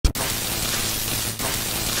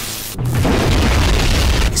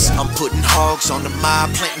Putting hogs on the mob,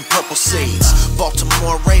 planting purple seeds.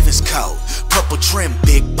 Baltimore Ravens coat, purple trim,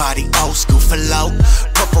 big body, old school for low.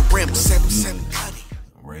 Purple rim, 7-7 cutty.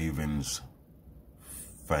 Ravens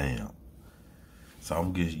fam. So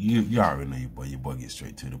I'm getting you already know your boy gets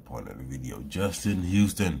straight to the point of the video. Justin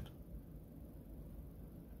Houston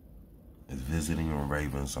is visiting the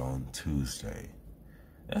Ravens on Tuesday.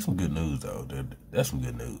 That's some good news though. That's some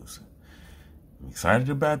good news. I'm excited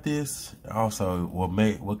about this. Also,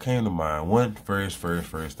 what came to mind, first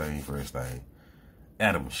thing.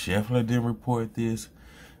 Adam Scheffler didn't report this.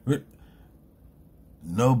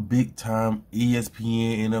 No big time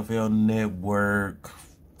ESPN, NFL Network,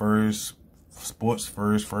 Sports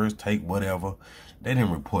First Take, whatever. They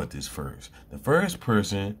didn't report this first. The first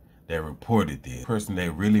person that reported this,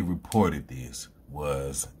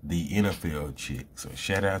 was the NFL chick. So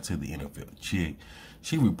shout out to the NFL chick.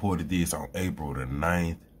 She reported this on April the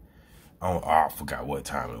 9th. I forgot what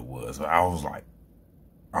time it was. So I was like,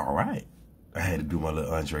 all right. I had to do my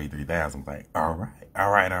little Andre 3000. Like, all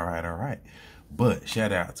right. But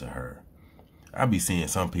shout out to her. I be seeing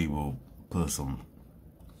some people put some,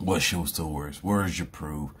 what's your source? Where's your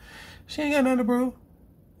proof? She ain't got nothing to prove.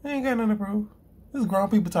 This is grown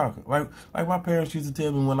people talking. Like my parents used to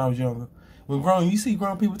tell me when I was younger. When you see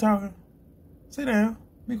grown people talking, sit down,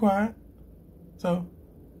 be quiet. So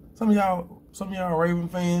some of y'all Raven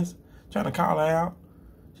fans trying to call her out.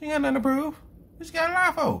 She ain't got nothing to prove. She got a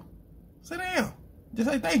lie for. Sit down. Just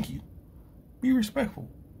say thank you. Be respectful.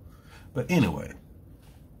 But anyway,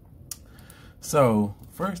 so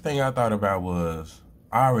first thing I thought about was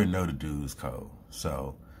I already know the dude's code.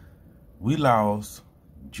 So we lost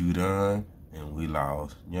Judon and we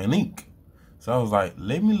lost Yannick. So I was like,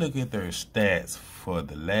 let me look at their stats for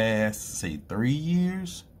the last, say, 3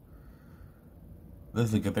 years.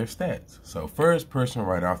 Let's look at their stats. So first person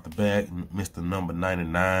right off the bat, Mr. Number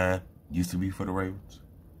 99, used to be for the Ravens,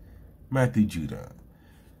 Matthew Judon.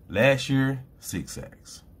 Last year, 6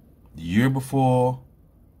 sacks. The year before,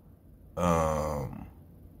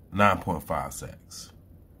 9.5 sacks.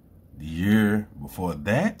 The year before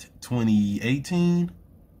that, 2018,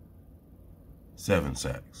 7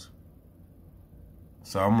 sacks.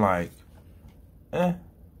 So I'm like, not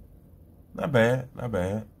bad.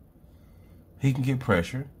 He can get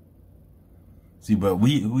pressure. See, but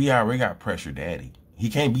we already got pressure daddy. He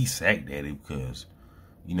can't be sack daddy because,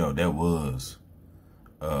 you know, that was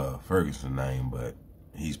Ferguson's name, but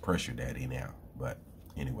he's pressure daddy now. But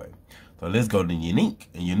anyway, so let's go to Yannick.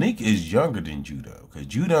 And Yannick is younger than Judon, because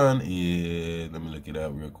Judon is, let me look it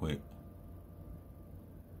up real quick.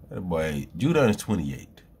 That boy, Judon is 28.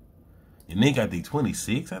 Yannick, I think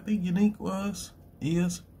 26, I think Yannick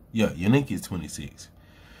is. Yeah, Yannick is 26.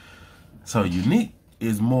 So Yannick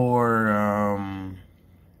is more,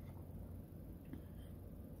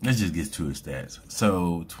 let's just get to his stats.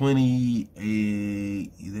 So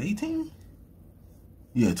 2018?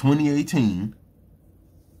 Yeah, 2018.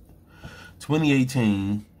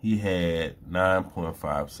 2018, he had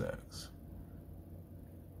 9.5 sacks.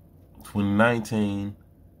 2019,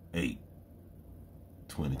 8.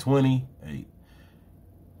 2020, 8.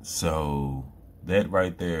 So that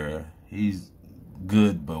right there, he's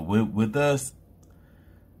good. But with us,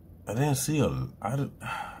 I didn't see I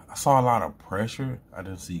saw a lot of pressure. I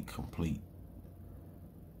didn't see complete.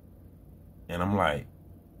 And I'm like,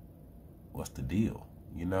 what's the deal?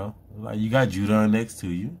 You know, like you got Judon next to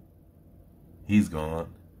you. He's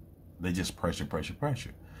gone. They just pressure.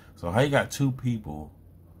 So how you got two people?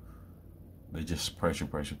 They just pressure.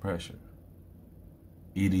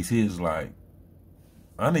 EDC is like,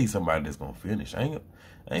 I need somebody that's gonna finish. I ain't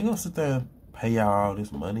gonna sit there and pay y'all all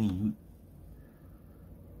this money. You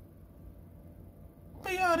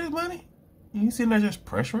pay y'all this money? You sitting there just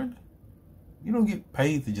pressuring? You don't get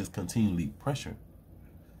paid to just continually pressure.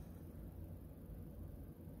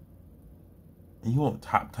 And you want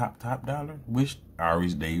top dollar, which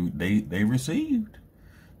always they received.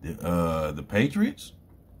 The Patriots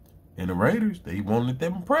and the Raiders, they wanted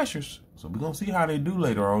them pressures. So we're going to see how they do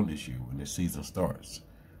later on this year when this season starts.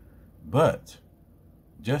 But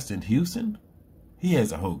Justin Houston, he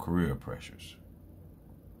has a whole career of pressures.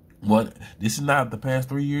 This is not the past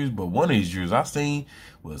 3 years, but one of these years I seen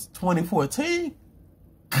was 2014.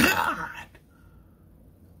 God!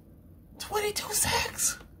 22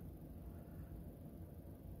 sacks.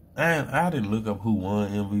 And I didn't look up who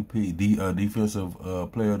won MVP, Defensive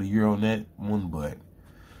Player of the Year on that one, but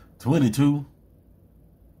 22.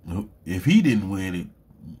 If he didn't win it,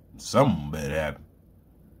 something better happen.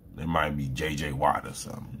 It might be J.J. Watt or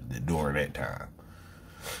something during that time.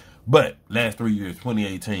 But last 3 years,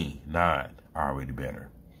 2018, 9, already better.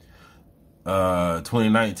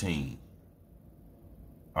 2019.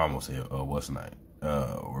 I almost said, what's the name?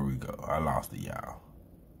 Where we go? I lost it, y'all.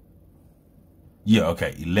 Yeah,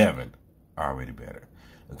 okay, 11. Already better.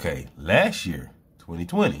 Okay, last year,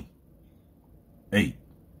 2020, 8.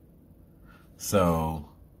 So,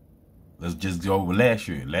 let's just go over last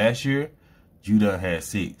year. Last year, Judon had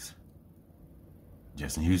 6.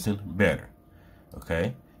 Justin Houston, better.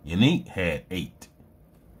 Okay, Yannick had 8.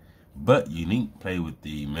 But Yannick played with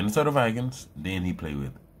the Minnesota Vikings. Then he played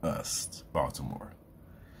with us, Baltimore.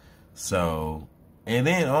 So, and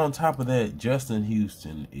then on top of that, Justin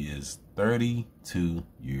Houston is 32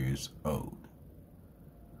 years old.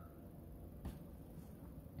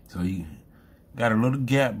 So you got a little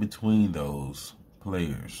gap between those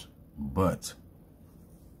players. But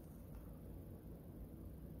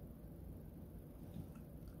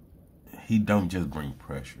he don't just bring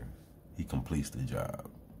pressure. He completes the job.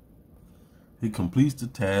 He completes the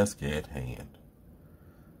task at hand.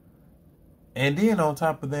 And then on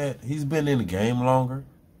top of that, he's been in the game longer,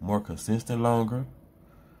 more consistent longer.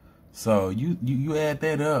 So you add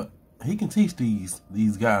that up, he can teach these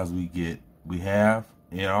guys we have,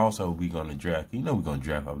 and also we're gonna draft. You know, we're gonna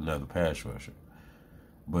draft another pass rusher.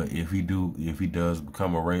 But if he does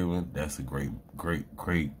become a Raven, that's a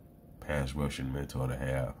great pass rushing mentor to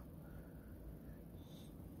have.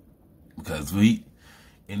 Because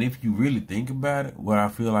and if you really think about it, what I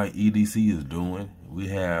feel like EDC is doing, we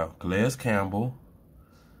have Calais Campbell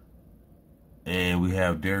and we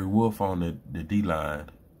have Derek Wolfe on the D-line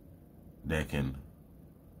that can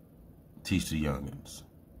teach the youngins.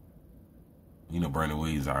 You know, Brandon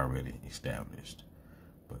Williams already established,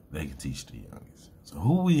 but they can teach the youngins. So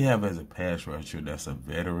who we have as a pass rusher that's a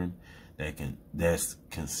veteran, that's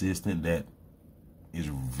consistent, that is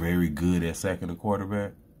very good at sacking the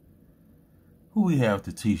quarterback? Who we have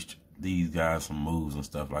to teach these guys some moves and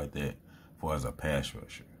stuff like that for as a pass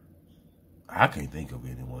rusher? I can't think of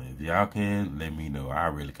anyone. If y'all can, let me know. I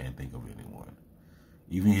really can't think of anyone.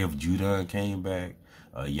 Even if Judon came back,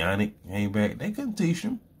 Yannick came back, they couldn't teach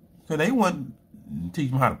him. Because they wouldn't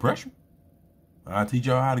teach him how to pressure him. I'll teach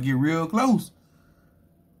y'all how to get real close.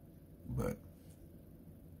 But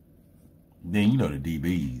then, you know, the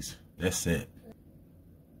DBs, that's set.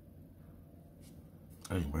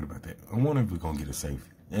 I ain't worried about that. I wonder if we're going to get a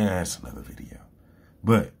safety. Yeah, that's another video.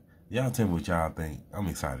 But y'all tell me what y'all think. I'm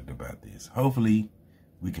excited about this. Hopefully,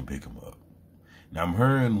 we can pick them up. Now, I'm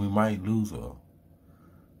hearing we might lose a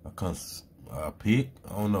pick. I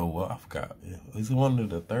don't know what. I forgot. Is it one of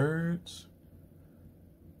the thirds?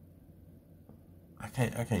 I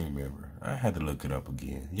can't remember. I had to look it up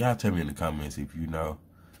again. Y'all tell me in the comments if you know.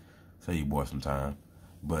 Save your boy some time.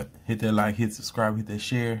 But hit that like, hit subscribe, hit that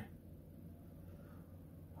share.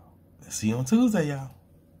 See you on Tuesday, y'all.